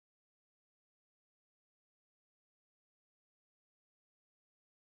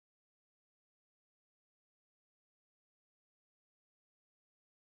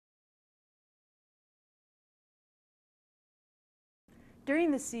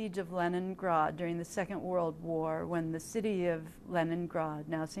During the siege of Leningrad, during the Second World War, when the city of Leningrad,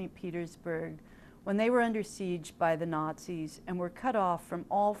 now St. Petersburg, when they were under siege by the Nazis and were cut off from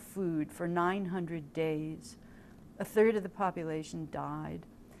all food for 900 days, a third of the population died.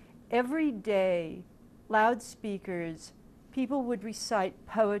 Every day, loudspeakers, people would recite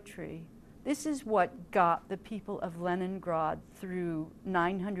poetry. This is what got the people of Leningrad through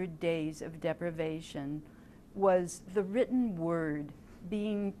 900 days of deprivation, was the written word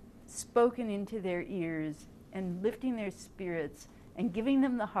being spoken into their ears and lifting their spirits and giving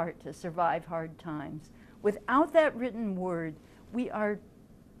them the heart to survive hard times. Without that written word, we are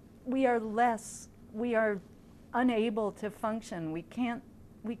unable to function. We can't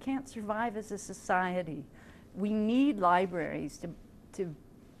survive as a society. We need libraries to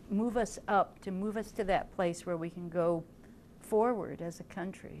move us up, to move us to that place where we can go forward as a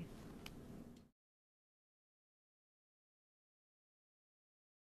country.